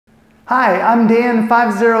Hi, I'm Dan,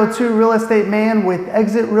 502 Real Estate Man with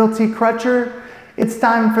Exit Realty Crutcher. It's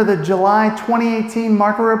time for the July 2018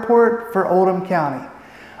 market report for Oldham County.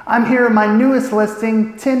 I'm here at my newest listing,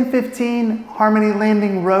 1015 Harmony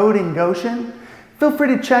Landing Road in Goshen. Feel free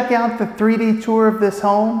to check out the 3D tour of this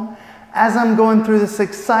home. As I'm going through this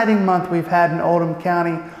exciting month we've had in Oldham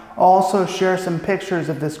County, I'll also share some pictures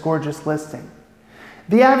of this gorgeous listing.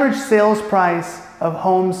 The average sales price of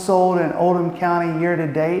homes sold in Oldham County year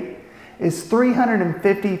to date is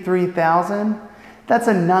 $353,000. That's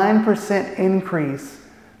a 9% increase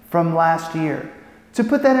from last year. To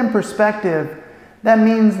put that in perspective, that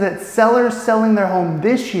means that sellers selling their home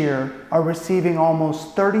this year are receiving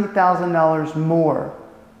almost $30,000 more.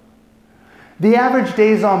 The average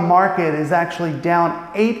days on market is actually down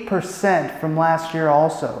 8% from last year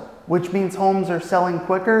also, which means homes are selling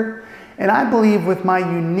quicker. And I believe with my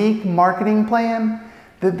unique marketing plan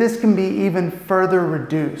that this can be even further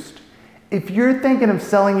reduced. If you're thinking of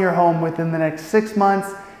selling your home within the next 6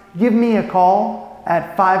 months, give me a call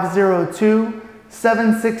at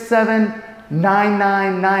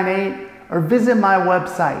 502-767-9998 or visit my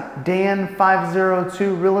website,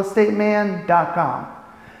 dan502realestateman.com.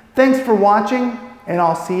 Thanks for watching, and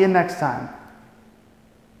I'll see you next time.